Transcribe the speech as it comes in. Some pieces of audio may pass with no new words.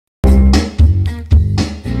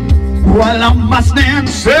Well, I'm Mustang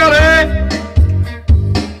Sally.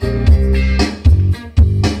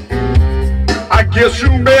 I guess you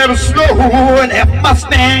better slow that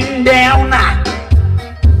Mustang down now.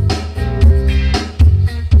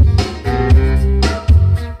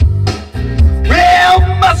 Well,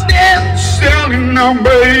 Mustang Sally now,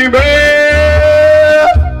 baby.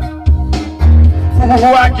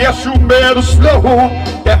 Ooh, I guess you better slow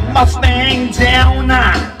that Mustang down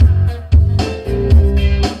now.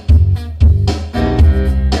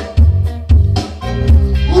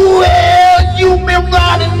 Well, you've been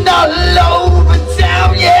running all over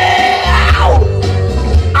town, yeah.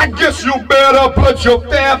 I guess you better put your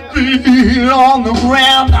bare feet on the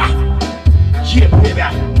ground. Yeah, baby.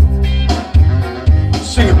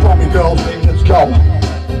 Sing it for me, girls, baby, let's go.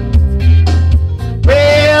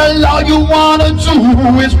 Well, all you wanna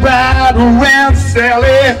do is ride around,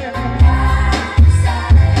 Sally.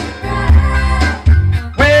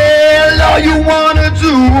 Well, all you wanna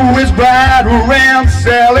do is ride around,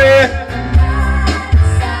 Sally.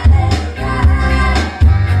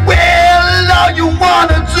 Well, all you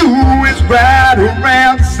wanna do is ride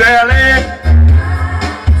around, Sally.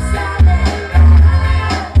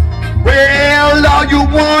 Well, all you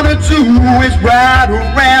wanna do is ride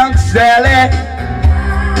around, Sally.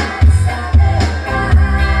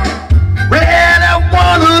 Well,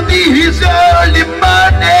 one of these early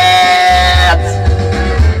mornings,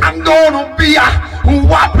 I'm gonna be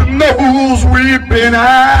wiping those weeping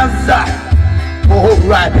eyes. All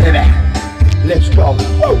right, baby, let's go.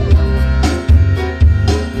 Woo.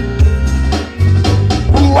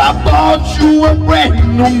 Ooh, I bought you a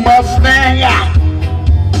brand new Mustang.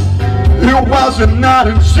 It was in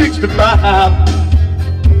 1965.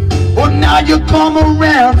 Well, now you come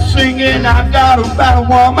around singing, I got a bad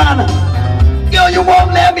woman. Girl, you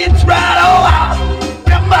won't let me try it over.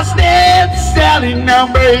 You must stand Sally now,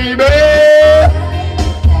 baby.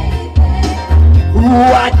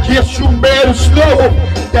 Ooh, I guess you better slow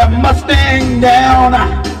that Mustang down.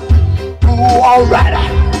 Ooh, all right.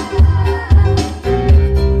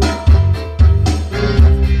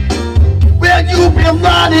 Well, you've been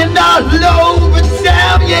running all over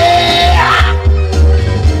town, yeah.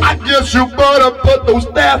 I guess you better put those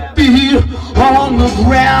bare feet on the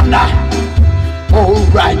ground. All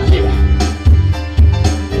right, yeah.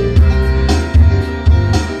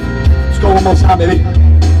 Let's go one more time, baby.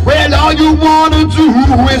 Well, all you wanna do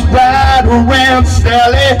is ride around,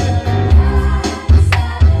 Sally.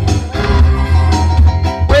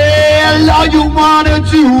 Well, all you wanna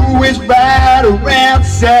do is ride around,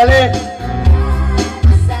 Sally.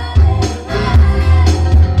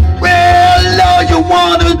 Well, all you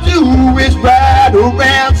wanna do is ride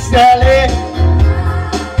around, Sally.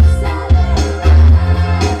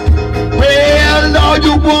 Well, all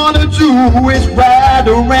you wanna do is ride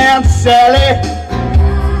around, Sally.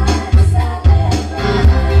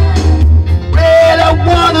 Well,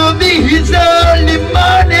 one of these early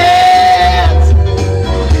mornings,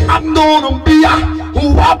 I'm gonna be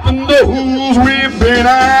wiping those weeping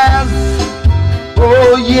eyes.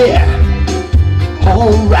 Oh yeah,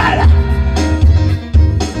 all right.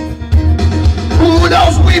 Ooh,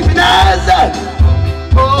 those weeping eyes.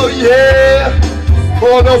 Oh yeah.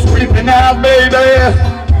 Oh, those weeping eyes, baby.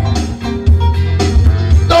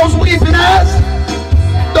 Those weeping eyes.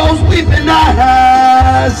 Those weeping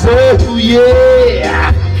eyes. Oh,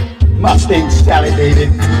 yeah. Mustang Sally, baby.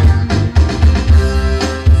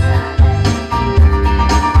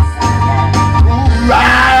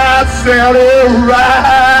 Ride, Sally,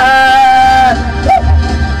 ride.